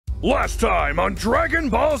Last time on Dragon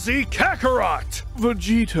Ball Z Kakarot!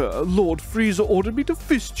 Vegeta, Lord Frieza ordered me to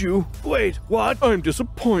fist you. Wait, what? I'm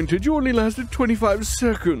disappointed. You only lasted 25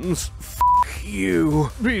 seconds.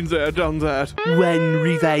 You. Been there, done that. One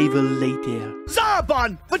revival later.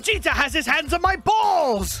 Zarbon! Vegeta has his hands on my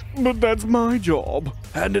balls! But that's my job.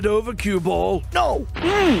 Hand it over, Q-Ball. No!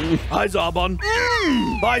 Hi, Zarbon.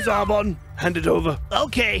 Bye, Zarbon. Hand it over.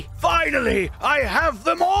 Okay, finally! I have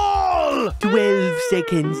them all! 12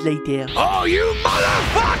 seconds later. Oh, you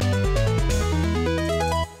motherfucker!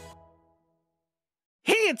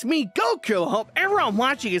 Hey, it's me, Goku! Hope everyone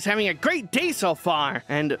watching is having a great day so far.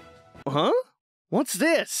 And, huh? What's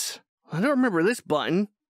this? I don't remember this button.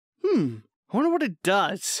 I wonder what it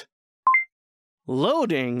does.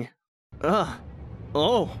 Loading? Oh,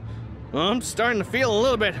 I'm starting to feel a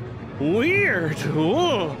little bit weird.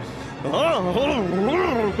 Whoa.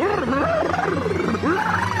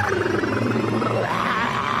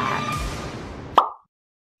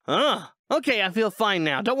 Okay, I feel fine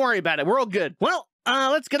now. Don't worry about it. We're all good. Well,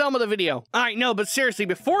 let's get on with the video. Alright, no, but seriously,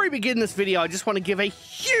 before we begin this video, I just want to give a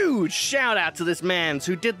huge shout out to this man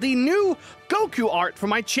who did the new Goku art for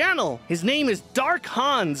my channel. His name is Dark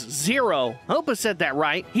Hans 0. I hope I said that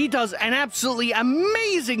right. He does an absolutely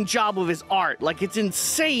amazing job with his art. Like, it's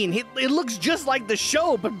insane. It looks just like the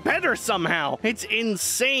show, but better somehow. It's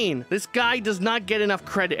insane. This guy does not get enough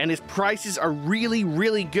credit, and his prices are really,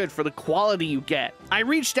 really good for the quality you get. I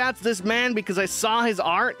reached out to this man because I saw his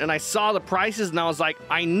art, and I saw the prices, and I was like,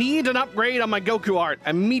 I need an upgrade on my Goku art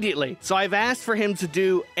immediately. So I've asked for him to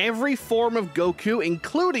do every form of Goku,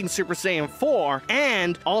 including Super Saiyan 4,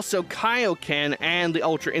 and also Kaioken and the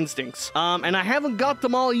Ultra Instincts. And I haven't got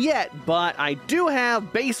them all yet, but I do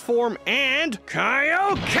have base form and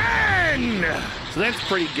Kaioken! So that's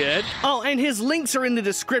pretty good. Oh, and his links are in the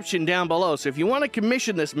description down below, so if you want to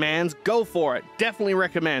commission this man's, go for it. Definitely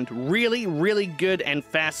recommend. Really, really good and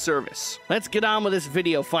fast service. Let's get on with this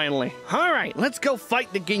video finally. Alright, let's go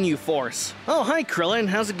fight the Ginyu Force. Oh, hi Krillin,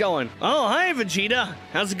 how's it going? Oh, hi Vegeta,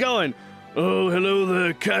 how's it going? Oh, hello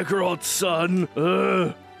there, Kakarot son.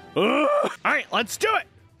 Alright, let's do it!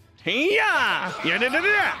 Yeah!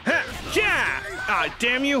 Yeah! Ah,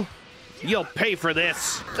 damn you! You'll pay for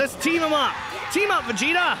this. Let's team him up! Team up,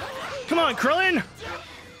 Vegeta! Come on, Krillin!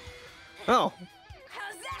 Oh.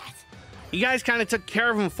 You guys kind of took care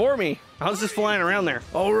of him for me. I was just flying around there.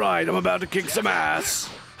 Alright, I'm about to kick some ass.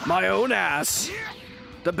 My own ass.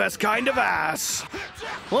 The best kind of ass.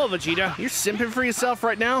 Whoa, Vegeta, you're simping for yourself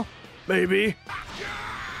right now? Maybe.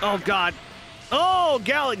 Oh, God. Oh,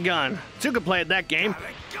 Gallic Gun. Two could play at that game.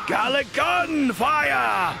 Gallic Gun,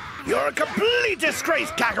 fire! You're a complete disgrace,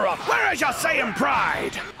 Kakarot! Where is your Saiyan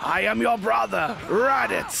pride? I am your brother,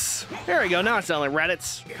 Raditz. There we go, now I sound like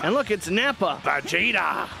Raditz. And look, it's Nappa.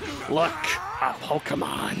 Vegeta! Look, a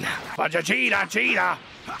Pokemon. Vegeta, Cheetah!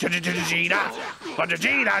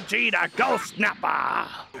 Vegeta, Ghost Nappa!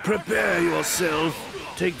 Prepare yourself.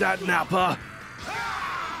 Take that, Nappa.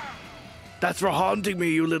 That's for haunting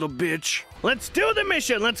me, you little bitch. Let's do the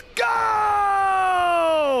mission. Let's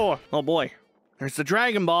go! Oh, boy. There's the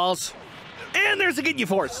Dragon Balls. And there's the Ginyu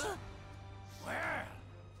Force. Well,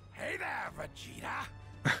 hey there, Vegeta.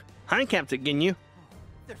 Hi, Captain Ginyu.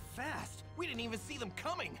 They're fast. We didn't even see them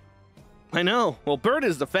coming. I know. Well, Bird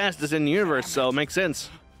is the fastest in the universe, so it makes sense.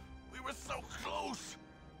 We were so close.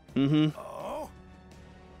 Oh?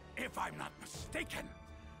 If I'm not mistaken,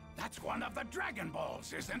 that's one of the Dragon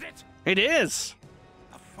Balls, isn't it? It is.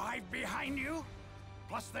 The 5 behind you,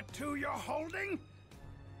 plus the 2 you're holding?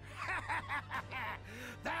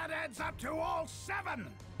 That adds up to all 7.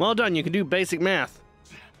 Well done. You can do basic math.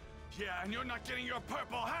 Yeah, and you're not getting your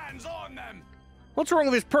purple hands on them. What's wrong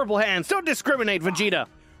with his purple hands? Don't discriminate, Vegeta.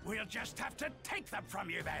 We'll just have to take them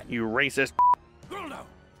from you then. You racist. Guldo.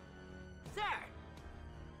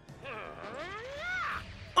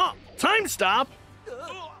 Oh, time stop.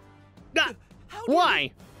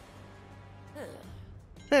 Why?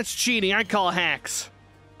 That's cheating. I call hacks.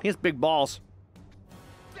 He has big balls.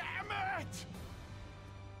 Damn it!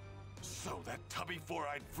 So that tubby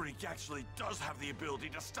four-eyed freak actually does have the ability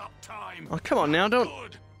to stop time. Oh, come on now.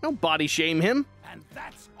 Don't body shame him. And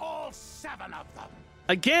that's all 7 of them.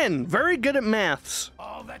 Again, very good at maths.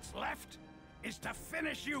 All that's left is to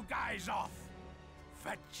finish you guys off.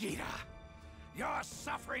 Vegeta, your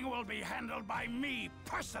suffering will be handled by me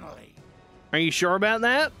personally. Are you sure about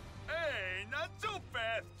that? Hey, not so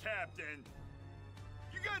fast, Captain.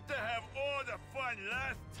 You got to have all the fun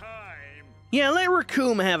last time. Yeah, let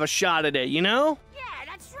Raccoon have a shot at it, you know? Yeah,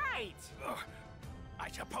 that's right.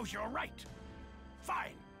 I suppose you're right.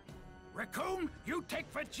 Fine. Raccoon, you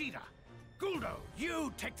take Vegeta. Guldo,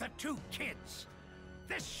 you take the 2 kids.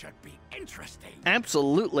 This should be interesting.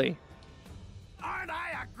 Absolutely. Aren't I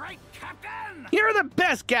a great captain? You're the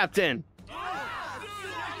best, Captain.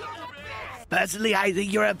 Personally, I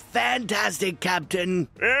think you're a fantastic captain.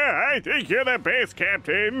 Yeah, I think you're the best,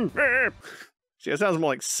 Captain. See, that sounds more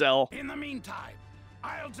like Cell. In the meantime,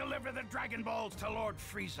 I'll deliver the Dragon Balls to Lord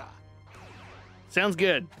Frieza. Sounds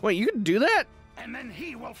good. Wait, you can do that? And then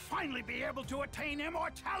he will finally be able to attain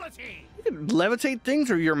immortality. You can levitate things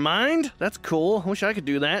through your mind? That's cool. I wish I could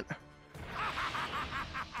do that.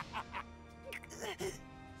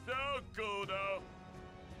 So, Goldo,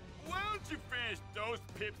 why don't you finish those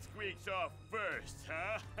pipsqueaks off first,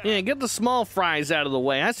 huh? Yeah, get the small fries out of the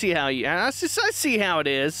way. I see how I see how it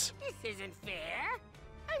is. This isn't fair.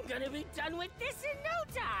 I'm gonna be done with this in no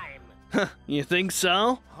time. You think so?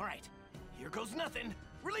 All right, here goes nothing.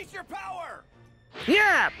 Release your power.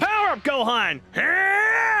 Yeah! Power up, Gohan!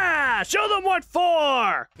 Yeah! Show them what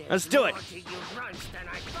for! Let's do it. More to you grunts than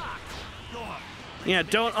I thought. Yeah,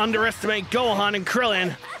 don't underestimate Gohan and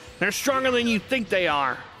Krillin. They're stronger than you think they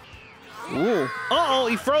are. Ooh. Uh-oh,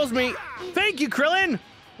 he froze me. Thank you, Krillin!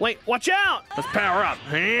 Wait, watch out! Let's power up.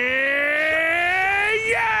 Yeah!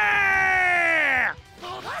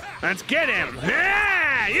 Let's get him!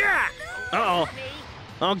 Yeah! Yeah! Uh-oh.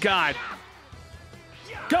 Oh, God.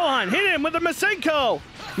 Gohan, hit him with the Masenko!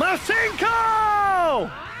 Masenko!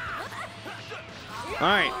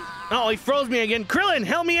 Alright. Oh, he froze me again. Krillin,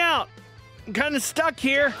 help me out! I'm kind of stuck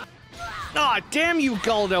here. Aw, oh, damn you,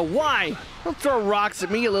 Goldo. Why? Don't throw rocks at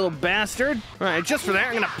me, you little bastard. Alright, just for that,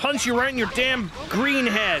 I'm gonna punch you right in your damn green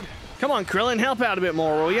head. Come on, Krillin, help out a bit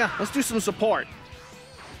more, will ya? Let's do some support.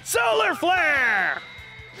 Solar Flare!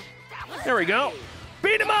 There we go.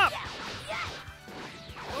 Beat him up!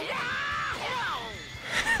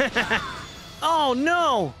 Oh,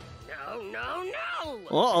 no! No.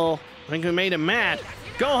 Uh-oh. I think we made him mad.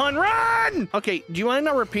 Gohan, run! Okay, do you mind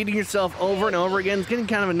not repeating yourself over and over again? It's getting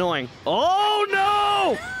kind of annoying. Oh,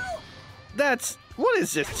 no! That's... What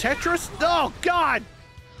is this, Tetris? Oh, God!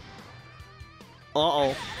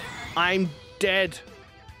 Uh-oh. I'm dead.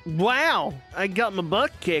 Wow, I got my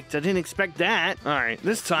butt kicked. I didn't expect that. All right,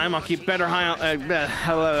 this time I'll keep better I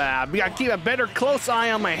keep a better close eye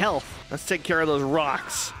on my health. Let's take care of those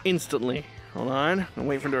rocks instantly. Hold on, I'm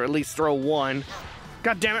waiting for him to at least throw one.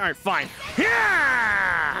 God damn it! All right, fine.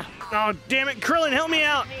 Yeah! Oh damn it, Krillin, help me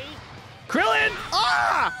out! Krillin!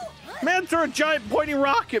 Ah! Man threw a giant pointy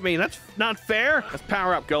rock at me. That's not fair. Let's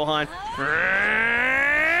power up, Gohan.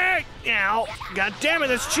 Ow. God damn it,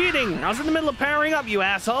 that's cheating. I was in the middle of powering up, you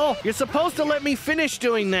asshole. You're supposed to let me finish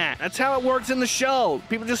doing that. That's how it works in the show.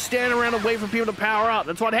 People just stand around and wait for people to power up.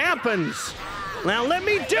 That's what happens. Now let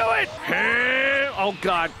me do it. Oh,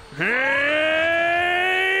 God. Yeah!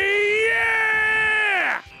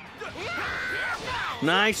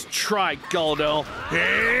 Nice try, Goldo.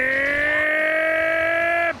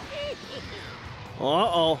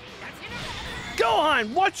 Uh-oh.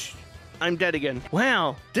 Gohan, watch! I'm dead again.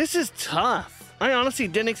 Wow, this is tough. I honestly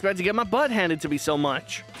didn't expect to get my butt handed to me so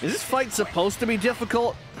much. Is this fight supposed to be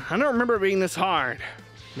difficult? I don't remember it being this hard.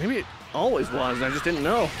 Maybe it always was, and I just didn't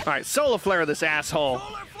know. All right, Solar Flare this asshole.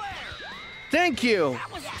 Thank you.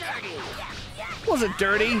 Wasn't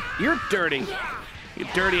dirty. You're dirty. You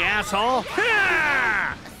dirty asshole.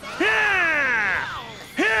 Ha! Ha!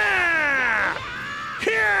 Ha!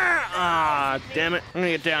 Ah, damn it. I'm gonna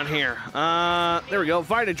get down here. There we go.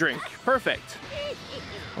 Vita drink. Perfect.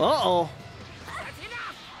 Uh-oh.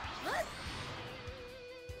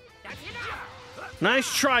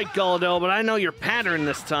 Nice try, Goldo, but I know your pattern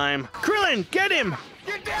this time. Krillin, get him!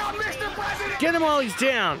 Get down, Mr. President! Get him while he's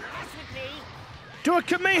down. Do a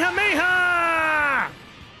Kamehameha!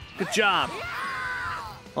 Good job.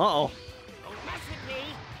 Uh-oh.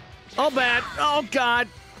 Oh, bad. Oh, God.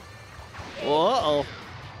 Uh-oh.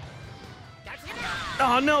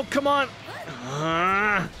 Oh, no, come on.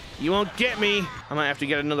 You won't get me. I might have to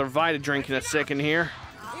get another Vita drink in a second here.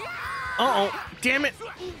 Uh-oh. Damn it.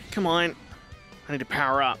 Come on. I need to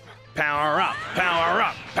power up. Power up. Power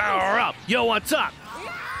up. Power up. Yo, what's up?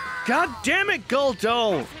 God damn it,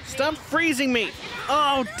 Goldo. Stop freezing me.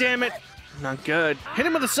 Oh, damn it. Not good. Hit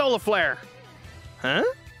him with a Solar Flare. Huh?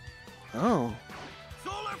 Oh.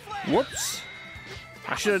 Whoops.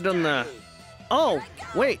 I should have done the... Oh,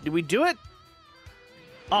 wait, did we do it?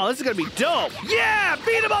 Oh, this is gonna be dope. Yeah,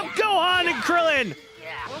 beat him up, Gohan and Krillin.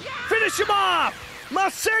 Finish him off.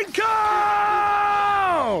 Masenko!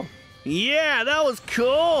 Yeah, that was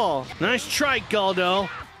cool. Nice try, Goldo.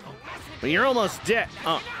 But you're almost dead.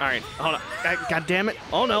 Oh, all right, hold on. God damn it.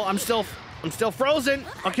 Oh no, I'm still frozen.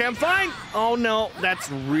 Okay, I'm fine. Oh no, that's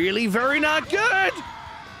really very not good.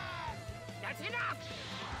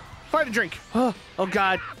 Find a drink. Oh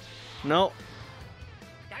God. No.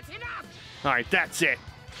 That's enough. All right, that's it.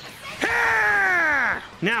 Ah!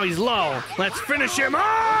 Now he's low. Let's finish him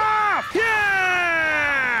off.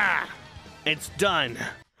 Yeah! It's done.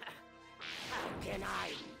 How can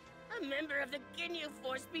I, a member of the Ginyu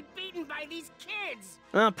Force, be beaten by these kids?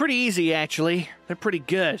 Pretty easy, actually. They're pretty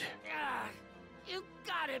good. You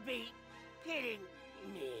gotta be kidding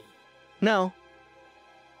me. No.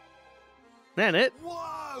 That it?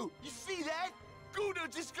 Whoa! You see that?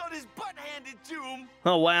 Gudo just got his butt handed to him.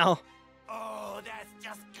 Oh, wow. Oh, that's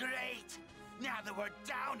just great. Now that we're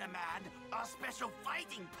down a man, our special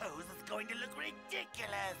fighting pose is going to look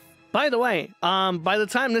ridiculous. By the way, by the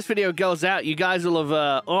time this video goes out, you guys will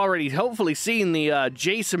have already hopefully seen the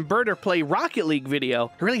Jason Birder play Rocket League video.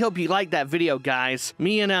 I really hope you liked that video, guys.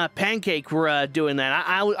 Me and Pancake were doing that.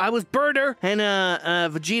 I was Birder, and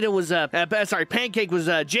Vegeta was, sorry, Pancake was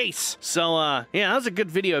Jace. So, yeah, that was a good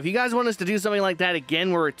video. If you guys want us to do something like that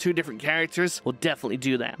again, where we're two different characters, we'll definitely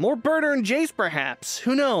do that. More Birder and Jace, perhaps.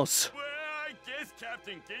 Who knows?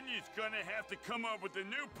 Captain Ginyu's gonna have to come up with a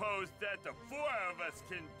new pose that the four of us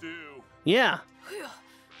can do. Yeah.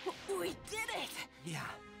 We did it. Yeah.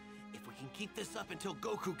 If we can keep this up until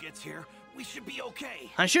Goku gets here, we should be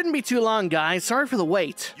okay. I shouldn't be too long, guys. Sorry for the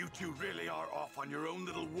wait. You two really are off on your own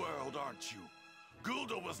little world, aren't you?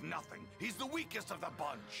 Guldo was nothing. He's the weakest of the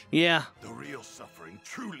bunch. Yeah. The real suffering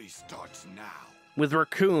truly starts now. With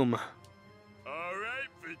Raccoon. All right,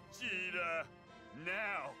 Vegeta.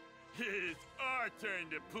 Now, it's our turn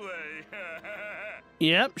to play.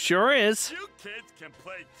 Yep, sure is. You kids can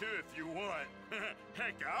play too if you want.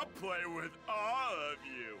 Heck, I'll play with all of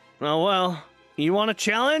you. Oh, well. You want a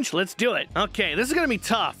challenge? Let's do it. Okay, this is gonna be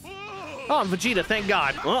tough. Oh, Vegeta, thank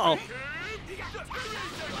God. Uh-oh.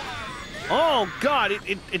 Oh, God,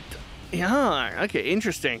 yeah, okay,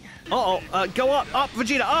 interesting. Uh-oh, go up,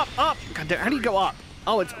 Vegeta, up. God damn, how do you go up?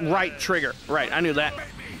 Oh, it's right trigger. Right, I knew that.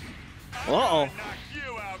 Uh-oh.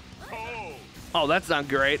 Oh, that's not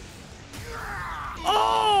great.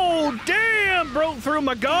 Oh, damn! Broke through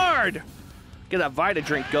my guard. Get that Vita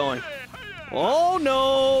drink going. Oh,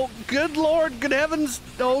 no. Good Lord, good heavens.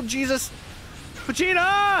 Oh, Jesus.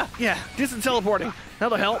 Vegeta! Yeah, do some teleporting.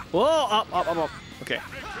 That'll help. Whoa, up. Okay.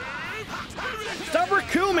 Stop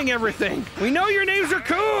Raccooming everything. We know your name's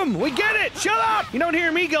Raccoon. We get it. Shut up. You don't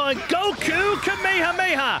hear me going, Goku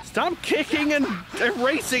Kamehameha. Stop kicking and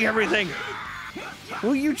erasing everything.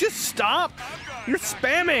 Will you just stop? You're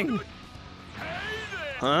spamming.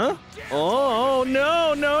 Huh? Oh,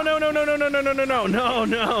 no. No.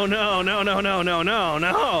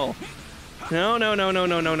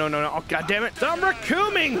 Oh, God damn it. Stop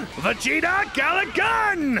Raccooming. Vegeta got a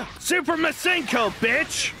gun. Super Masenko,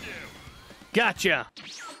 bitch. Gotcha.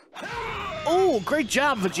 Oh, great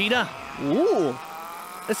job, Vegeta. Ooh.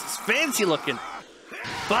 This is fancy looking.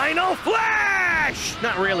 Final Flash!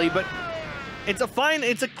 Not really, but it's a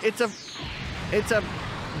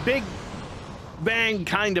big bang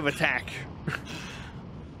kind of attack.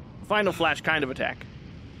 Final Flash kind of attack.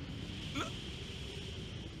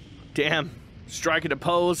 Damn. Striking a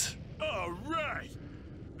pose. All right.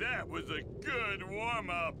 That was a good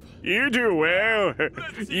warm-up. You do well.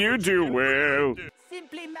 You do well.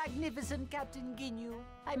 Simply magnificent, Captain Ginyu.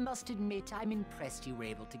 I must admit, I'm impressed you were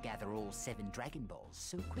able to gather all 7 Dragon Balls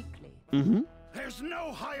so quickly. Mm-hmm. There's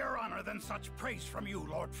no higher honor than such praise from you,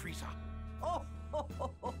 Lord Frieza. Oh,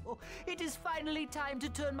 it is finally time to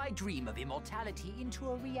turn my dream of immortality into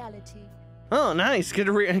a reality. Oh, nice. Good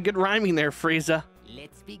rhyming there, Frieza.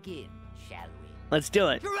 Let's begin, shall we? Let's do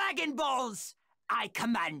it. Dragon Balls! I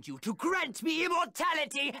command you to grant me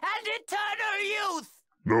immortality and eternal youth!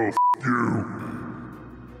 No, you.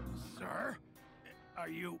 Sir? Are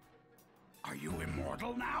you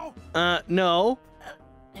immortal now? No.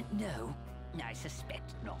 No, I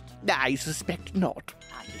suspect not. I suspect not.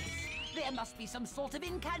 Ah, yes. There must be some sort of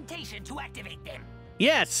incantation to activate them.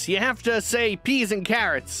 Yes, you have to say peas and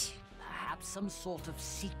carrots. Perhaps some sort of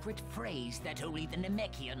secret phrase that only the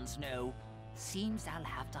Namekians know. Seems I'll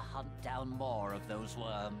have to hunt down more of those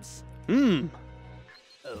worms. Oh,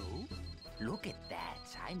 look at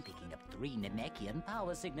that. I'm picking up 3 Namekian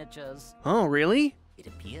power signatures. Oh, really? It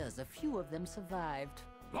appears a few of them survived.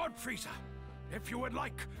 Lord Frieza, if you would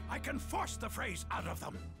like, I can force the phrase out of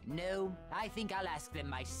them. No, I think I'll ask them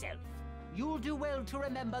myself. You'll do well to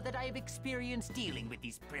remember that I have experience dealing with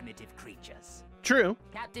these primitive creatures. True.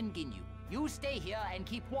 Captain Ginyu, you stay here and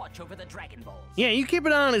keep watch over the Dragon Balls. Yeah, you keep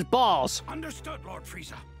it on his balls. Understood, Lord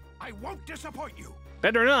Frieza. I won't disappoint you.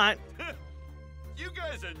 Better not. You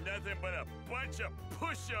guys are nothing but a bunch of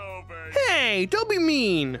pushovers. Hey, don't be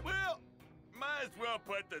mean. Well, Might as well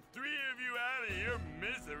put the three of you out of your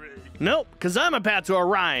misery. Nope, because I'm about to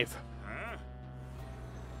arrive. Huh?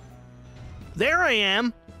 There I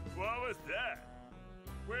am. What was that?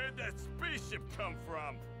 Where'd that spaceship come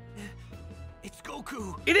from? It's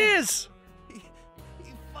Goku. It is. He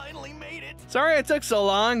finally made it. Sorry I took so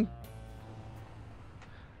long.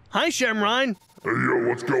 Hi, Shenron. Hey, yo,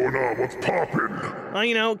 what's going on? What's poppin'? Oh,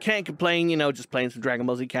 you know, can't complain. You know, just playing some Dragon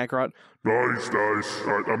Ball Z Kakarot. Nice. All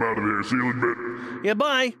right, I'm out of here. See you in a bit. Yeah,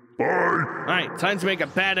 bye. Bye. All right, time to make a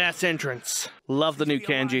badass entrance. Love the new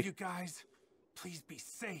kanji. You guys, please be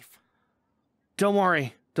safe. Don't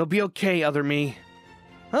worry, they'll be okay, other me.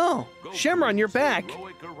 Oh, Shenron, you're back.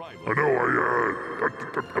 I know,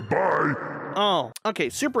 bye. Oh, okay,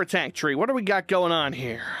 super attack tree. What do we got going on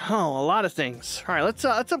here? Oh, a lot of things. All right, let's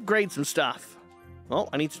upgrade some stuff. Well,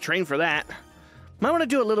 I need to train for that. Might want to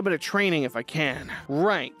do a little bit of training if I can.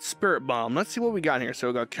 Right, Spirit Bomb. Let's see what we got here. So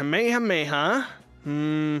we got Kamehameha.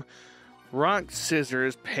 Rock,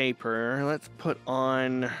 scissors, paper. Let's put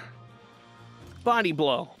on Body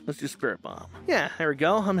Blow. Let's do Spirit Bomb. Yeah, there we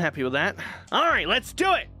go. I'm happy with that. All right, let's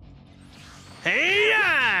do it.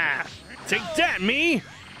 Hey-ya! Take that, me.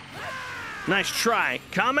 Nice try.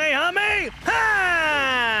 Kamehameha!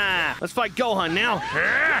 Ha! Let's fight Gohan now.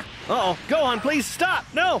 Uh-oh. Gohan, please stop.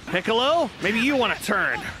 No. Piccolo, maybe you want to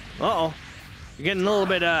turn. Uh-oh. You're getting a little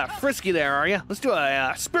bit frisky there, are you? Let's do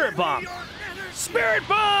a Spirit Bomb. Spirit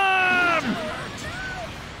Bomb!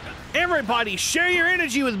 Everybody, share your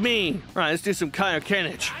energy with me. All right, let's do some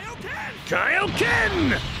Kaiokenage.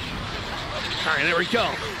 Kaioken! All right, there we go.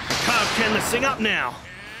 Kaioken this thing up now.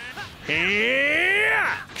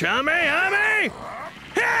 Yeah! Kamehameha!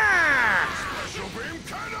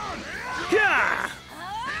 Yeah!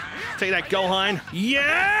 Take that, Gohan.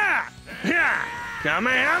 Yeah! Yeah!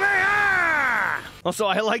 Kamehameha! Also,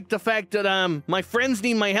 I like the fact that my friends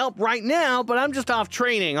need my help right now, but I'm just off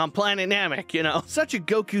training on Planet Namek, you know? Such a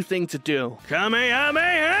Goku thing to do. Kamehameha!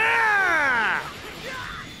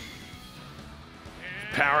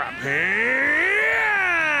 Power up. Yeah!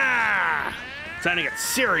 Time to get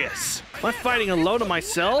serious. Am I fighting alone to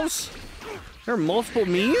myself? There are multiple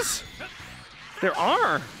me's? There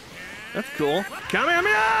are. That's cool.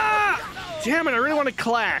 Kamehameha! Damn it, I really want to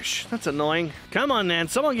clash. That's annoying. Come on, then.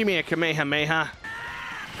 Someone give me a Kamehameha.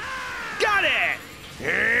 Got it!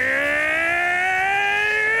 Yeah!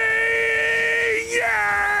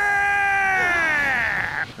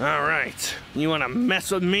 All right. You want to mess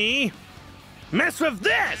with me? Mess with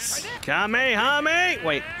this! Kamehameha!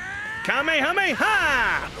 Wait.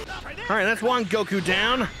 Kamehameha! All right, that's one Goku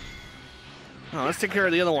down. Oh, let's take care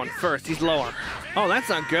of the other one first. He's lower. Oh, that's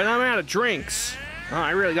not good. I'm out of drinks. Oh,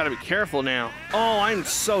 I really gotta be careful now. Oh, I'm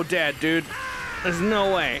so dead, dude. There's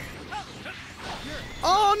no way.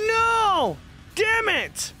 Oh, no! Damn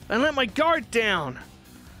it! I let my guard down.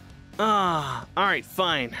 All right,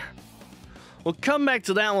 fine. We'll come back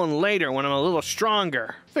to that one later when I'm a little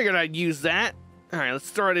stronger. Figured I'd use that. All right, let's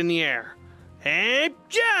throw it in the air. Hey,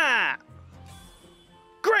 ja!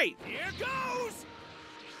 Great! Here goes!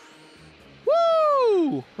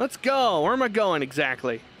 Woo! Let's go. Where am I going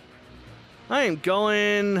exactly? I am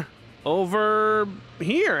going over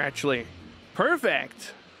here, actually.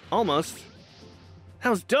 Perfect. Almost. That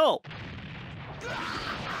was dope.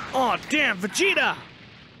 Oh, damn, Vegeta!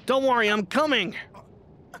 Don't worry, I'm coming.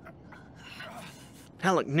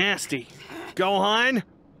 That looked nasty. Gohan,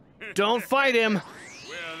 don't fight him. Well,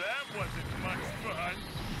 that wasn't much fun.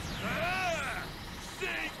 Ah!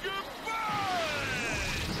 Say goodbye!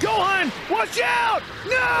 Gohan, watch out!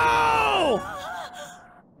 No!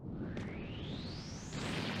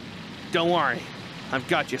 Don't worry. I've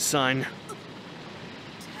got you, son.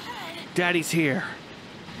 Daddy's here.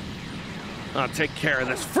 I'll take care of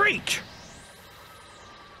this freak!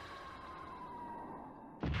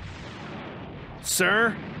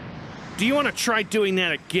 Sir? Do you want to try doing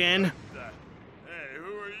that again? Hey, who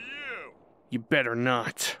are you? You better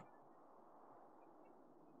not.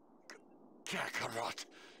 Kakarot,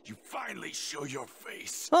 you finally show your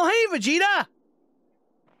face. Oh, hey, Vegeta!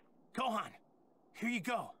 Gohan, here you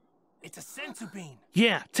go. It's a sensu bean.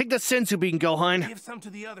 Yeah, take the sensu bean, Gohan. Give some to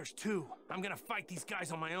the others, too. I'm gonna fight these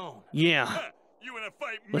guys on my own. Yeah. You wanna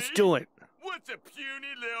fight me? Let's do it. What's a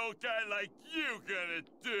puny little guy like you gonna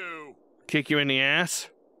do? Kick you in the ass?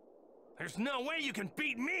 There's no way you can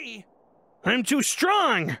beat me! I'm too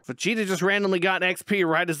strong! Vegeta just randomly got XP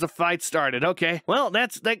right as the fight started. Okay. Well,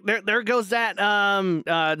 there goes that,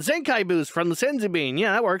 Zenkai boost from the senzu bean.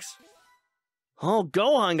 Yeah, that works. Oh,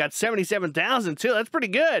 Gohan got 77,000 too. That's pretty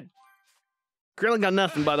good. Krillin got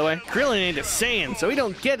nothing, by the way. Krillin ain't a Saiyan, so he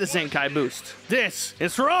don't get a Zenkai boost. This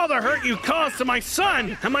is for all the hurt you caused to my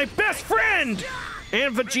son and my best friend!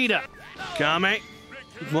 And Vegeta. Kame.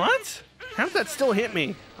 What? How did that still hit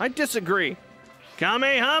me? I disagree.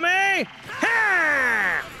 Kamehame!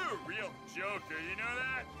 Ha! You're a real joker, you know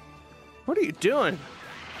that? What are you doing?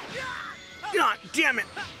 God damn it!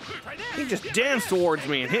 He just danced towards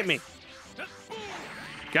me and hit me.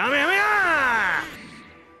 Kamehameha!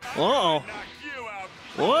 Uh-oh. Knock you out.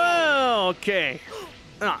 Whoa, okay.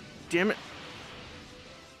 Ah, damn it.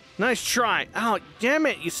 Nice try. Oh, damn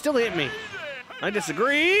it, you still hit me. I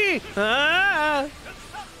disagree. Ah!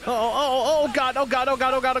 Oh, God, oh, God, oh,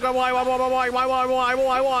 God, oh, God, oh, God, why, oh,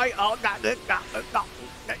 God,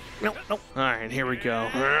 no. All right, here we go.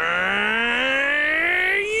 Yeah!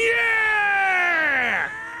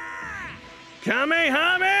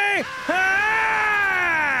 Kamehame!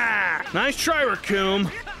 Ah! Nice try, Raccoon.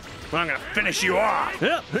 Well, I'm gonna finish you off.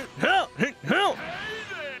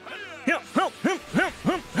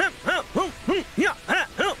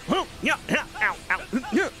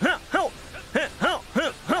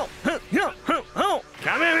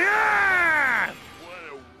 Come in here! What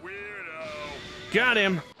a weirdo. Got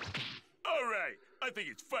him. All right, I think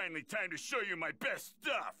it's finally time to show you my best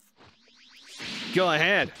stuff. Go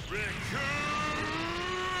ahead.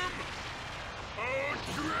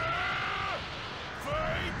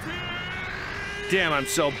 Damn, I'm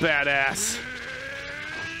so badass.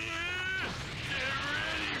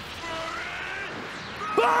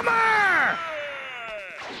 Bomber!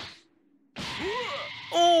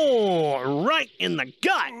 Oh, right in the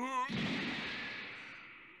gut.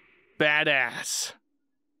 Badass.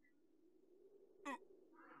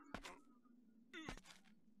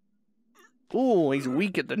 Ooh, he's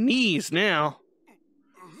weak at the knees now.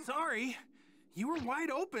 Sorry. You were wide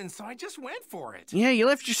open, so I just went for it. Yeah, you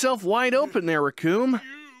left yourself wide open there, Raccoon.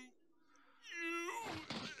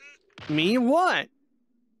 Me what?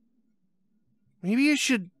 Maybe you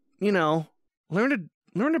should, you know, learn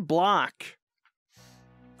to block.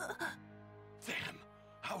 Damn,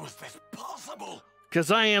 how is this possible? 'Cause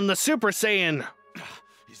I am the Super Saiyan.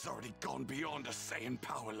 He's already gone beyond a Saiyan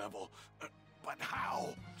power level. But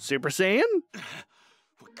how? Super Saiyan?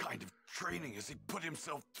 What kind of training has he put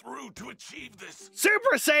himself through to achieve this?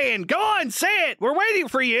 Super Saiyan! Go on, say it! We're waiting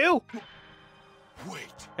for you!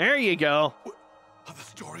 Wait. There you go. Are the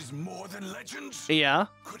stories more than legends? Yeah.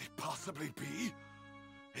 Could it possibly be?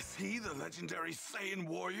 Is he the legendary Saiyan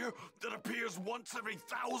warrior that appears once every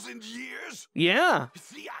 1,000 years? Yeah.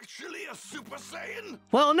 Is he actually a Super Saiyan?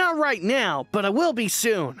 Well, not right now, but I will be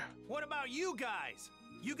soon. What about you guys?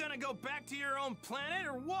 You gonna go back to your own planet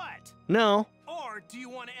or what? No. Or do you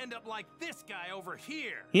want to end up like this guy over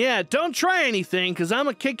here? Yeah, don't try anything, 'cause I'm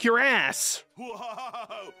gonna kick your ass.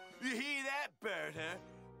 Whoa! You hear that, bird, huh?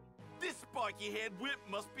 This spiky-head whip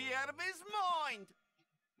must be out of his mind.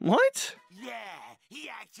 What? Yeah, he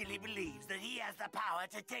actually believes that he has the power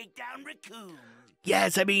to take down Raccoon.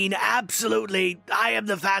 Yes, I mean, absolutely. I am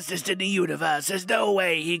the fastest in the universe. There's no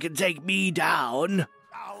way he can take me down.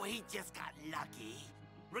 Oh, he just got lucky.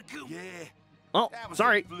 Raccoon. Yeah. Oh, That was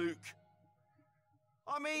sorry. a fluke.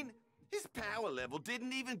 I mean, his power level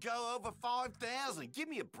didn't even go over 5,000. Give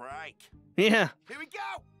me a break. Yeah. Here we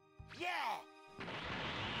go. Yeah.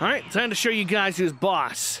 All right, time to show you guys who's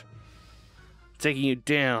boss. Taking you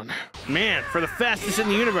down. Man, for the fastest in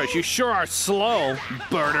the universe, you sure are slow,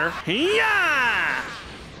 birder. Yeah!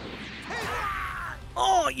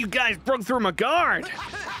 Oh, you guys broke through my guard.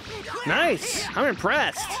 Nice. I'm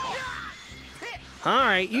impressed. All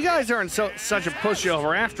right, you guys aren't such a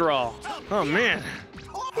pushover after all. Oh, man.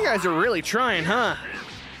 You guys are really trying, huh?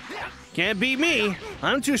 Can't beat me.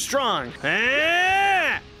 I'm too strong.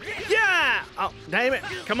 Ah! Yeah! Oh, damn it.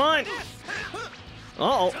 Come on.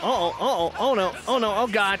 Oh no, oh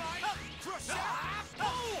God.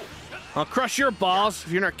 I'll crush your balls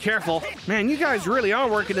if you're not careful. Man, you guys really are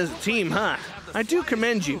working as a team, huh? I do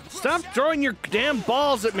commend you. Stop throwing your damn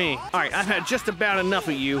balls at me. All right, I've had just about enough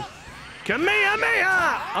of you.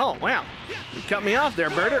 Kamehameha! Oh, wow. You cut me off there,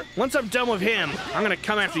 birder. Once I'm done with him, I'm gonna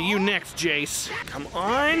come after you next, Jace. Come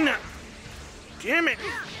on. Damn it.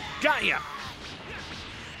 Got ya.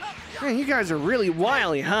 Man, you guys are really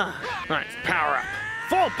wily, huh? All right, power up.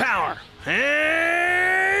 Full power.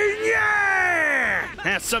 Hey, yeah!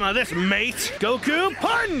 Have some of this, mate. Goku,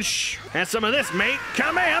 punch! Have some of this, mate.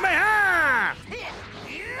 Kamehameha!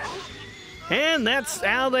 And that's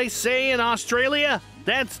how they say in Australia,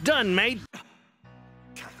 that's done, mate.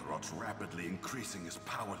 Kakarot's rapidly increasing his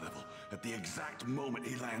power level at the exact moment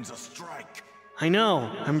he lands a strike. I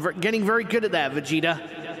know. I'm getting very good at that, Vegeta.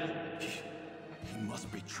 He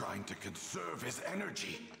must be be trying to conserve his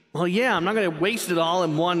energy. Well, yeah, I'm not gonna waste it all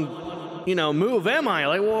in one, move, am I?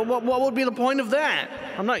 Like, what would be the point of that?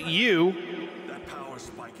 I'm not you. That power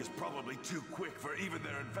spike is probably too quick for even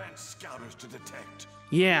their advanced scouters to detect.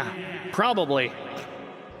 Yeah, probably.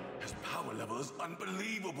 His power level is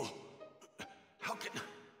unbelievable.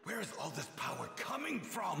 Where is all this power coming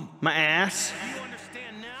from? My ass. You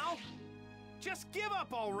understand now? Just give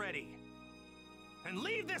up already. And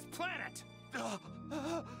leave this planet.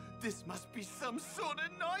 This must be some sort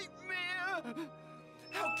of nightmare.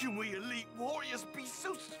 How can we elite warriors be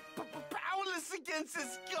so powerless against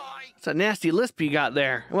this guy? It's a nasty lisp you got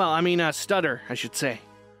there. Well, I mean, stutter, I should say.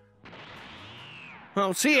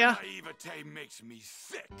 Well, see ya. Naivete makes me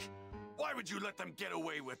sick. Why would you let them get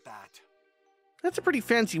away with that? That's a pretty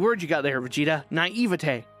fancy word you got there, Vegeta.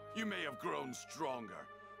 Naivete. You may have grown stronger,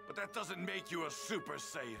 but that doesn't make you a Super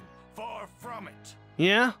Saiyan. Far from it.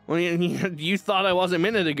 Yeah? Well, you thought I was a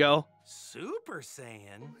minute ago. Super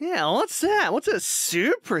Saiyan? Yeah, what's that? What's a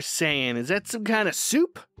Super Saiyan? Is that some kind of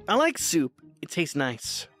soup? I like soup. It tastes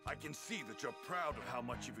nice. I can see that you're proud of how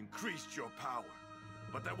much you've increased your power,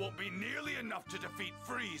 but that won't be nearly enough to defeat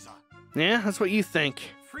Frieza. Yeah, that's what you think.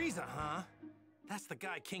 Frieza, huh? That's the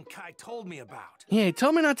guy King Kai told me about. Yeah, he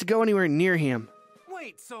told me not to go anywhere near him.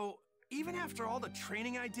 Wait, so even after all the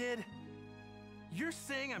training I did, you're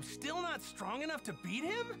saying I'm still not strong enough to beat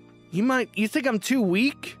him? You think I'm too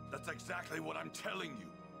weak? That's exactly what I'm telling you.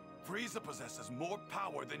 Frieza possesses more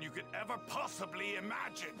power than you could ever possibly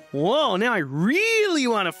imagine. Whoa, now I really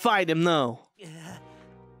want to fight him, though.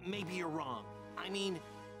 Maybe you're wrong. I mean,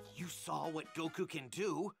 you saw what Goku can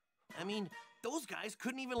do. I mean, those guys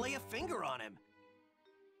couldn't even lay a finger on him.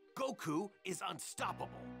 Goku is unstoppable.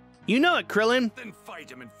 You know it, Krillin. Then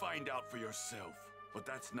fight him and find out for yourself. But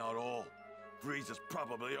that's not all. Frieza's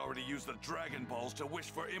probably already used the Dragon Balls to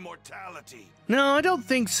wish for immortality. No, I don't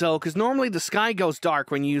think so, because normally the sky goes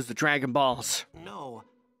dark when you use the Dragon Balls. No,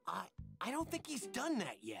 I don't think he's done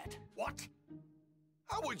that yet. What?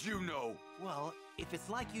 How would you know? Well, if it's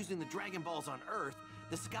like using the Dragon Balls on Earth,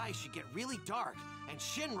 the sky should get really dark, and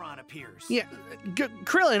Shenron appears. Yeah,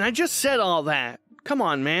 Krillin, I just said all that. Come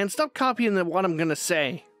on, man, stop copying what I'm gonna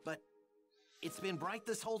say. But it's been bright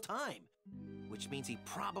this whole time, which means he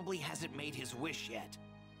probably hasn't made his wish yet.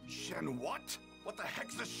 Shen what? What the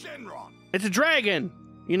heck's a Shenron? It's a dragon,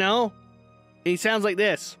 He sounds like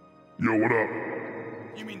this. Yo, what up?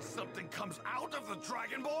 You mean something comes out of the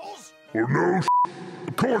Dragon Balls? Oh no,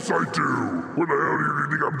 of course I do! Where the hell do you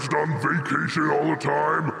think I'm just on vacation all the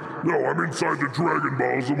time? No, I'm inside the Dragon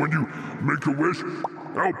Balls, and when you make a wish,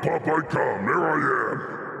 out pop I come. There I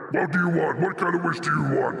am. What do you want? What kind of wish do you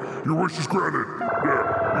want? Your wish is granted.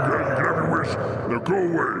 There, you can have your wish. Now go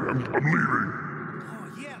away. I'm leaving.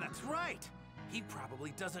 Oh yeah, that's right. He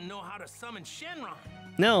probably doesn't know how to summon Shenron.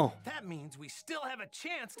 No. That means we still have a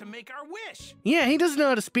chance to make our wish. Yeah, he doesn't know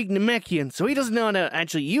how to speak Namekian, so he doesn't know how to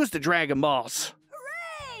actually use the Dragon Balls.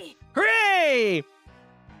 Hooray! Hooray!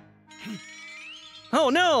 Oh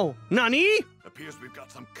no! Nani? Appears we've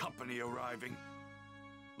got some company arriving.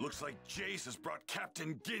 Looks like Jace has brought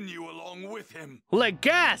Captain Ginyu along with him. Like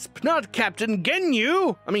gasp! Not Captain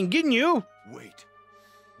Ginyu! Ginyu! Wait,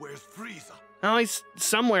 where's Frieza? Oh, he's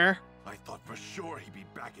somewhere. I thought for sure he'd be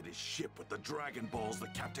back at his ship with the Dragon Balls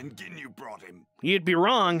that Captain Ginyu brought him. You'd be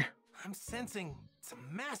wrong. I'm sensing some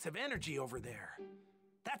massive energy over there.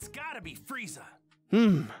 That's gotta be Frieza.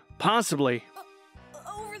 Possibly.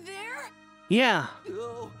 Over there? Yeah.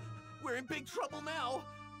 Oh, we're in big trouble now.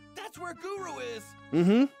 That's where Guru is.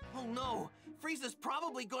 Oh no, Frieza's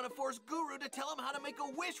probably gonna force Guru to tell him how to make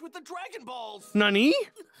a wish with the Dragon Balls. Nani?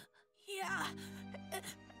 Yeah.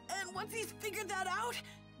 And once he's figured that out,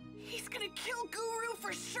 he's gonna kill Guru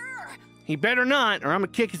for sure. He better not, or I'm gonna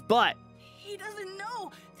kick his butt. He doesn't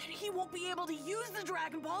know that he won't be able to use the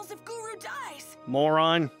Dragon Balls if Guru dies.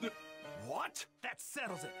 Moron. What? That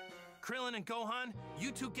settles it. Krillin and Gohan,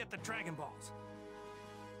 you two get the Dragon Balls.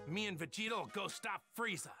 Me and Vegeta will go stop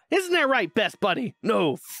Frieza. Isn't that right, best buddy?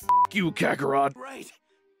 No, you, Kakarot. Right.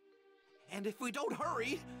 And if we don't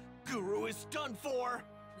hurry, Guru is done for.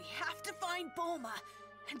 We have to find Bulma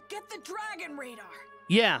and get the Dragon Radar.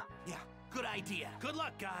 Yeah. Yeah, good idea. Good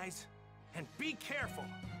luck, guys. And be careful.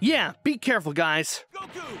 Yeah, be careful, guys.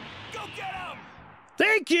 Goku, go get him!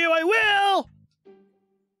 Thank you, I will!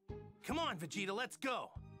 Come on, Vegeta, let's go.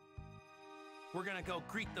 We're gonna go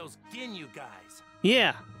greet those Ginyu guys.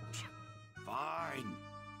 Yeah. Fine.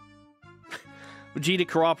 Vegeta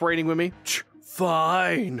cooperating with me?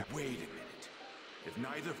 Fine. Wait a minute. If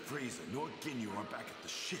neither Frieza nor Ginyu are back at the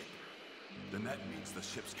ship, then that means the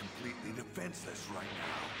ship's completely defenseless right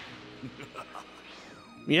now.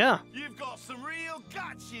 Yeah. You've got some real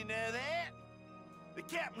guts, you know that? The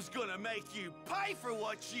captain's gonna make you pay for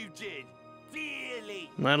what you did. Really?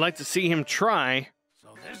 I'd like to see him try. So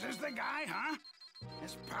this is the guy, huh?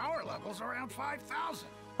 His power level's around 5,000.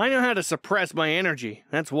 I know how to suppress my energy.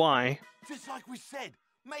 That's why. Just like we said.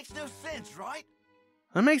 Makes no sense, right?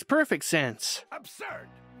 That makes perfect sense. Absurd.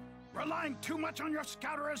 Relying too much on your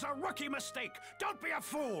scouter is a rookie mistake. Don't be a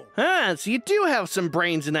fool. Ah, so you do have some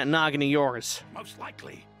brains in that noggin of yours. Most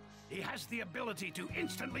likely. He has the ability to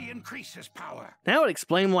instantly increase his power. That would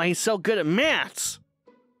explain why he's so good at maths.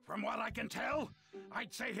 From what I can tell,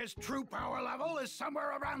 I'd say his true power level is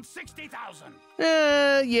somewhere around 60,000.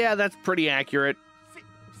 Yeah, that's pretty accurate.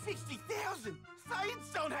 60,000?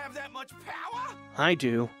 Saiyans don't have that much power? I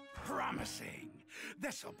do. Promising.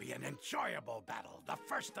 This'll be an enjoyable battle, the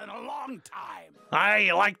first in a long time. I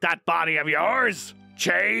like that body of yours.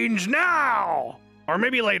 Change now! Or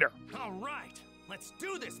maybe later. All right, let's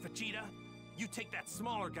do this, Vegeta. You take that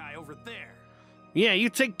smaller guy over there. Yeah, you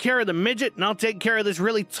take care of the midget, and I'll take care of this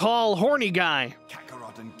really tall, horny guy.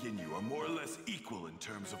 Kakarot and Ginyu are more or less equal in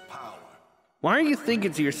terms of power. Why are you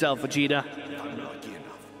thinking to yourself, Vegeta? If I'm lucky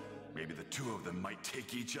enough, maybe the two of them might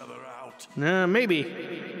take each other out. Maybe.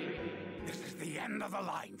 This is the end of the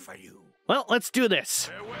line for you. Well, let's do this.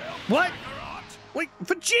 Farewell, What? Kakarot. Wait,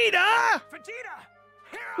 Vegeta! Vegeta!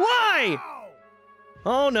 Here Why? I go!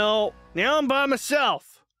 Oh no, now I'm by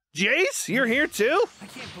myself. Jace, you're here too? I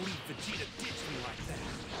can't believe Vegeta ditched me like that.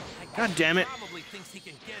 God damn it. Probably thinks he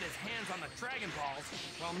can get his hands on the Dragon Balls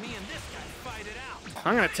while me and this guy fight it out.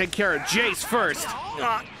 I'm gonna take care of Jace first.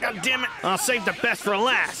 Oh, God damn it. I'll save the best for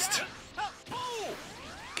last.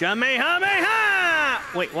 Kamehameha!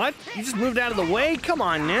 Wait, what? You just moved out of the way? Come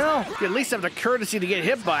on now. You at least have the courtesy to get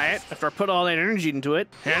hit by it after I put all that energy into it.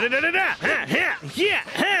 Yeah,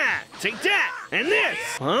 take that, and this.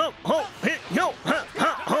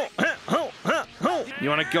 You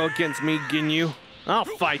wanna go against me, Ginyu? I'll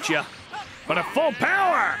fight you. But at full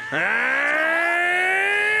power!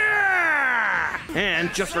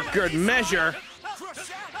 And just for good measure,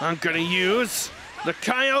 I'm gonna use the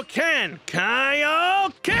Kaioken!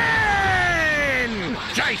 Kaioken!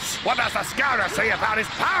 Jace, what does the scouter say about his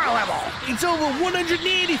power level? It's over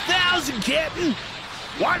 180,000, Captain!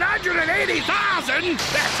 180,000?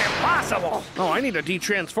 That's impossible! Oh, I need to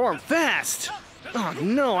de-transform fast! Oh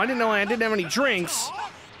no, I didn't know I didn't have any drinks.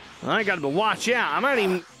 I gotta watch out.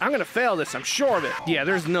 I'm gonna fail this, I'm sure of it. Yeah,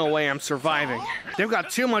 there's no way I'm surviving. They've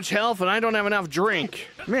got too much health and I don't have enough drink.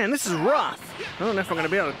 Man, this is rough. I don't know if I'm gonna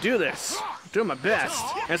be able to do this. I'm doing my best.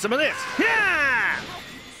 And some of this. Yeah!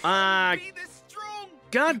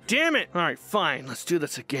 God damn it! Alright, fine, let's do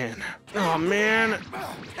this again. Oh man,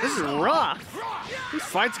 this is rough. These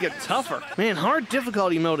fights get tougher. Man, hard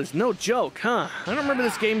difficulty mode is no joke, huh? I don't remember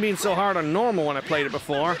this game being so hard on normal when I played it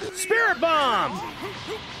before. Spirit Bomb!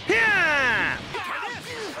 Yeah!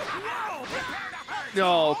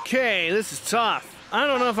 Okay, this is tough. I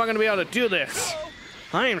don't know if I'm gonna be able to do this.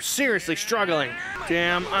 I am seriously struggling.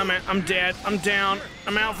 Damn, I'm dead. I'm down.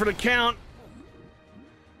 I'm out for the count.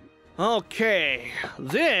 Okay,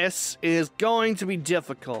 this is going to be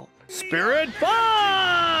difficult. Spirit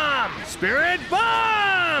Bomb! Spirit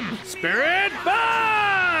Bomb! Spirit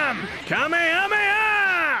Bomb!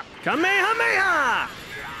 Kamehameha! Kamehameha!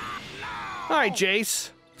 All right, Jace.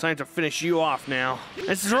 Time to finish you off now.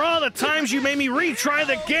 This is for all the times you made me retry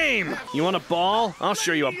the game. You want a ball? I'll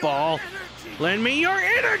show you a ball. Lend me your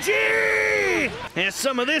energy! Here's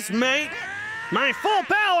some of this, mate. My full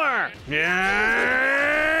power!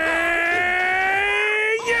 Yeah!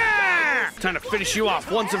 Time to finish you off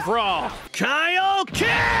once and for all.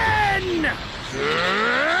 Kaioken!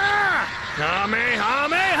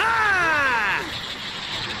 Kamehameha!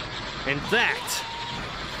 And that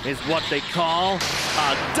is what they call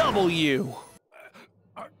a W.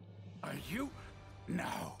 Are you? No,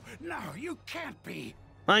 you can't be.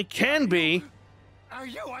 I can be. Are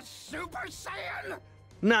you a Super Saiyan?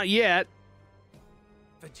 Not yet.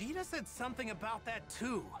 Vegeta said something about that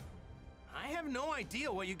too. I have no idea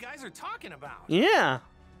what you guys are talking about. Yeah.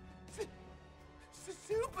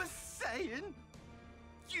 Super Saiyan?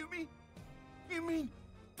 You mean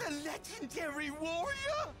the legendary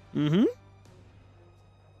warrior? Mm-hmm.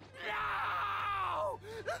 No!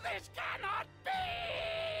 This cannot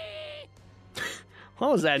be!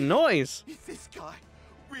 What was that noise? Is this guy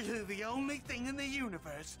really the only thing in the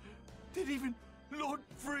universe that even Lord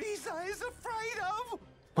Frieza is afraid of?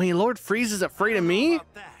 Wait, Lord Frieza is afraid of I don't know me?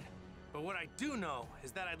 about that, but what I do know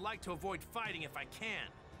is that I'd like to avoid fighting if I can.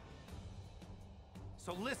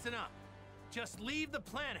 So listen up. Just leave the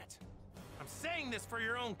planet. I'm saying this for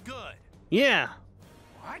your own good. Yeah.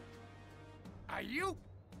 What? Are you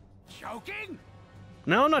Joking?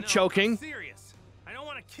 No, I'm not No, choking. I'm serious. I don't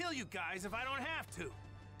want to kill you guys if I don't have to.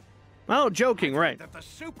 Oh, joking, right. That the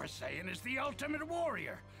Super Saiyan is the ultimate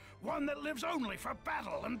warrior. One that lives only for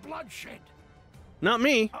battle and bloodshed. Not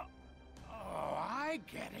me. Oh, I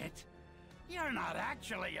get it. You're not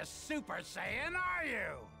actually a Super Saiyan, are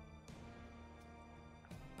you?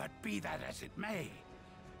 But be that as it may,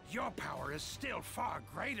 your power is still far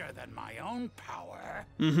greater than my own power.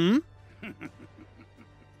 Mm-hmm.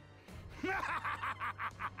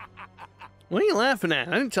 What are you laughing at?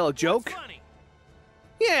 I didn't tell a joke. What's funny?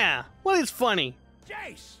 Yeah, what is funny?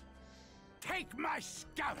 Jace, take my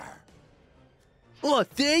scouter. Oh,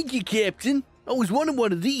 thank you, Captain. I always wanted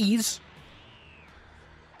one of these.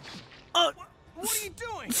 What are you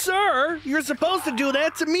doing? Sir, you're supposed to do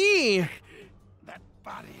that to me. That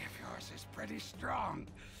body of yours is pretty strong.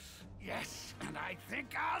 Yes, and I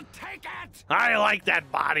think I'll take it. I like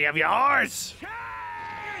that body of yours.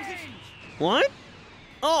 Change! What?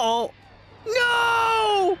 Uh-oh.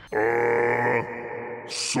 No!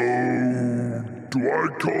 So, do I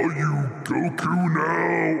call you Goku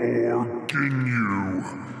now, or Ginyu?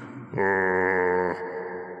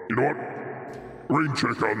 You know what? Rain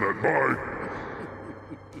check on that, bye.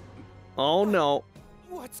 Oh, no.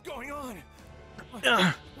 What's going on?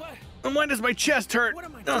 What? And why does my chest hurt? What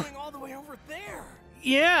am I doing all the way over there?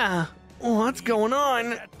 Yeah. What's going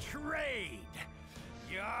on? A trade.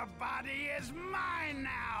 Your body is mine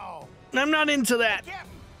now. I'm not into that. Captain,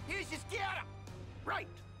 here's your scouter. Right.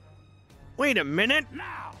 Wait a minute.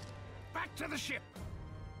 Now, back to the ship.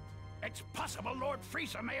 It's possible Lord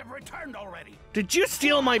Frieza may have returned already. Did you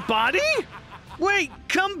steal my body? Wait,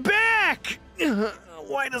 come back!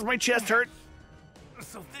 Why does my chest hurt?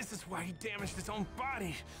 So this is why he damaged his own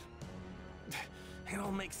body. It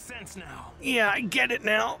all makes sense now. Yeah, I get it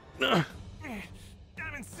now. I'm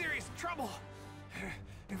in serious trouble.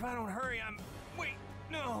 If I don't hurry, Wait,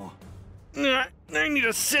 no. I need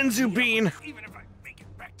a senzu bean. Even if I make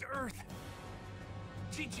it back to Earth,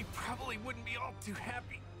 Gigi probably wouldn't be all too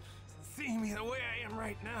happy seeing me the way I am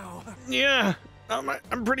right now. Yeah,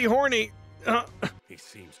 I'm pretty horny. He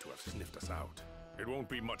seems to have sniffed us out. It won't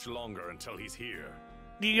be much longer until he's here.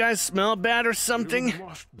 Do you guys smell bad or something? You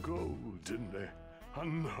must go, Dende,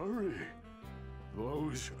 and hurry.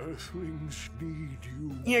 Those Earthlings need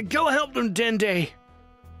you. Yeah, go help them, Dende.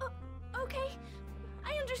 Okay,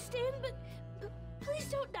 I understand, but please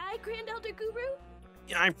don't die, Grand Elder Guru.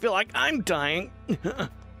 I feel like I'm dying.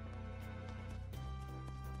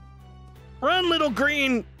 Run, little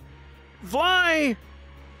green! Fly!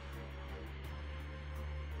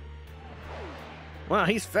 Wow,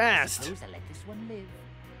 he's fast. Suppose I let this one live.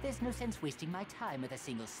 There's no sense wasting my time with a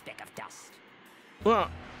single speck of dust. Well,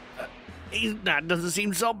 that doesn't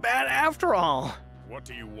seem so bad after all. What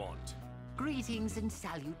do you want? Greetings and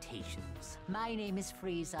salutations. My name is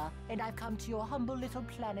Frieza, and I've come to your humble little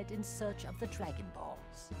planet in search of the Dragon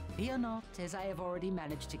Balls. Fear not, as I have already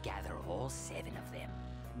managed to gather all 7 of them.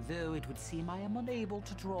 Though it would seem I am unable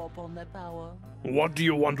to draw upon their power. What do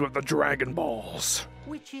you want with the Dragon Balls?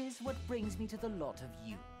 Which is what brings me to the lot of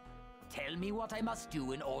you. Tell me what I must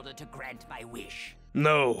do in order to grant my wish.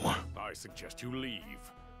 No. I suggest you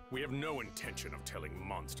leave. We have no intention of telling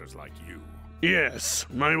monsters like you. Yes,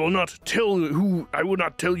 I will not tell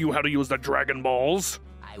you how to use the Dragon Balls.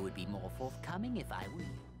 I would be more forthcoming if I were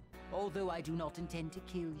you. Although I do not intend to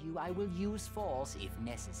kill you, I will use force if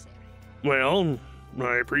necessary. Well,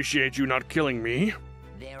 I appreciate you not killing me.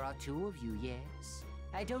 There are 2 of you, yes?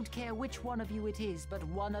 I don't care which one of you it is, but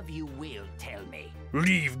one of you will tell me.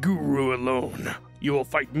 Leave Guru alone. You will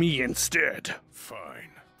fight me instead.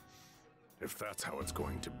 Fine. If that's how it's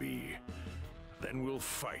going to be, then we'll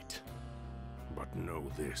fight. But know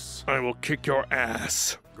this. I will kick your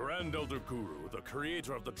ass. Grand Elder Guru, the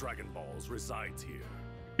creator of the Dragon Balls, resides here.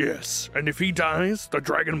 Yes, and if he dies, the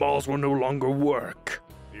Dragon Balls will no longer work.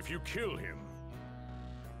 If you kill him,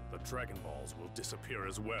 the Dragon Balls will disappear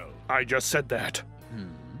as well. I just said that.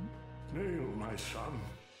 Nail, my son.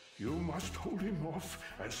 You must hold him off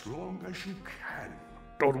as long as you can.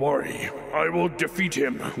 Don't worry, I will defeat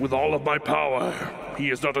him with all of my power.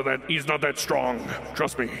 He's not that strong.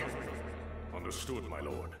 Trust me. Understood, my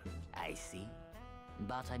lord. I see.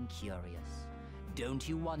 But I'm curious. Don't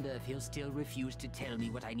you wonder if he'll still refuse to tell me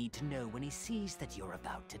what I need to know when he sees that you're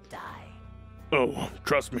about to die? Oh,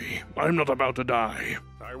 trust me, I'm not about to die.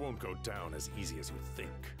 I won't go down as easy as you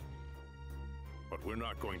think. But we're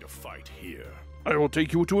not going to fight here. I will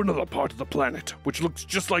take you to another part of the planet, which looks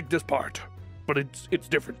just like this part. But it's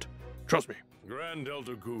different. Trust me. Grand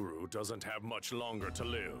Elder Guru doesn't have much longer to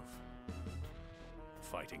live.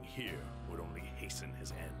 Fighting here would only hasten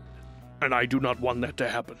his end. and I do not want that to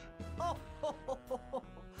happen.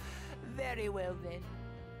 Very well then.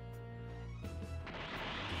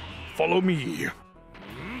 Follow me.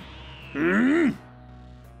 Hmm?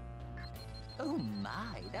 Oh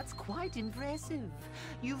my, that's quite impressive.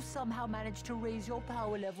 You've somehow managed to raise your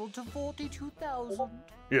power level to 42,000.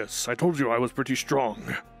 Yes, I told you I was pretty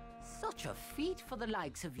strong. Such a feat for the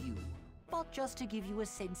likes of you. But just to give you a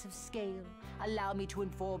sense of scale, allow me to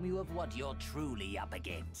inform you of what you're truly up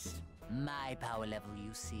against. My power level,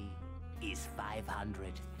 you see, is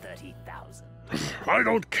 530,000. I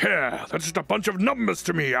don't care. That's just a bunch of numbers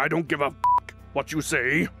to me. I don't give a f*** what you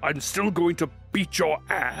say. I'm still going to beat your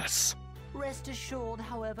ass. Rest assured,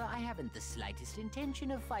 however, I haven't the slightest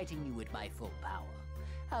intention of fighting you with my full power.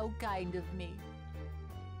 How kind of me.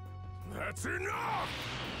 That's enough!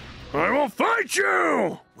 I will fight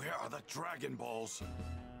you! Where are the Dragon Balls?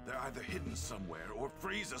 They're either hidden somewhere or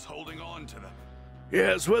Frieza's holding on to them.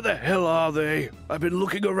 Yes, where the hell are they? I've been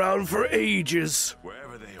looking around for ages.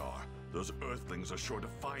 Wherever they are, those Earthlings are sure to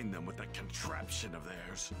find them with that contraption of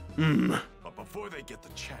theirs. But before they get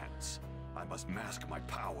the chance, I must mask my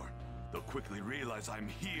power. They'll quickly realize I'm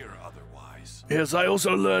here otherwise. Yes, I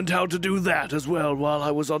also learned how to do that as well while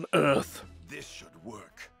I was on Earth. This should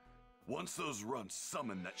work. Once those runts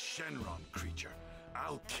summon that Shenron creature,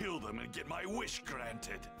 I'll kill them and get my wish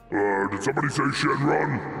granted. Did somebody say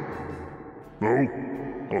Shenron? No?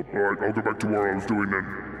 Oh, alright, I'll go back to what I was doing then.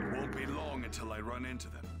 It won't be long until I run into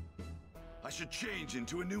them. I should change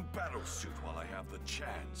into a new battle suit while I have the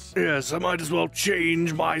chance. Yes, I might as well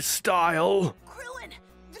change my style. Krillin,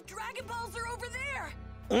 the Dragon Balls are over there.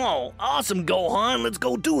 Oh, awesome, Gohan. Let's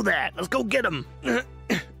go do that. Let's go get them.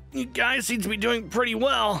 You guys seem to be doing pretty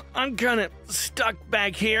well. I'm kind of stuck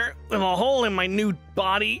back here with a hole in my new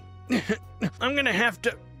body. I'm gonna have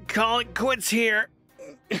to call it quits here.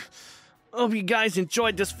 Hope you guys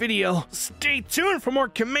enjoyed this video. Stay tuned for more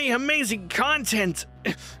Kamehamazing content.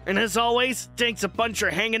 And as always, thanks a bunch for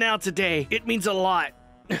hanging out today. It means a lot.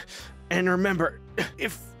 And remember,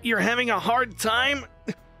 if you're having a hard time,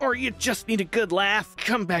 or you just need a good laugh,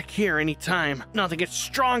 come back here anytime. Nothing gets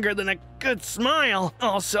stronger than a good smile.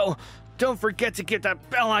 Also, don't forget to get that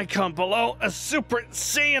bell icon below, a Super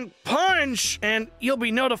Saiyan Punch, and you'll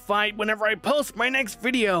be notified whenever I post my next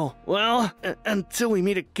video. Well, until we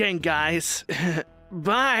meet again, guys.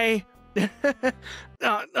 Bye.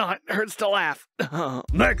 No, it hurts to laugh.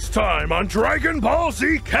 Next time on Dragon Ball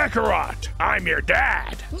Z Kakarot, I'm your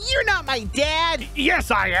dad. You're not my dad.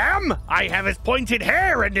 Yes, I am. I have his pointed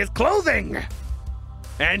hair and his clothing.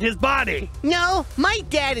 And his body. No, my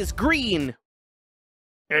dad is green.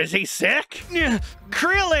 Is he sick?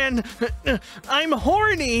 Krillin, I'm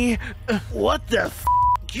horny. What the f?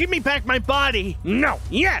 Give me back my body. No.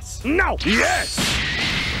 Yes. No. Yes.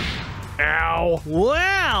 Ow.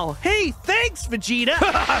 Wow. Hey, thanks, Vegeta.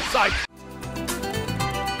 Psych.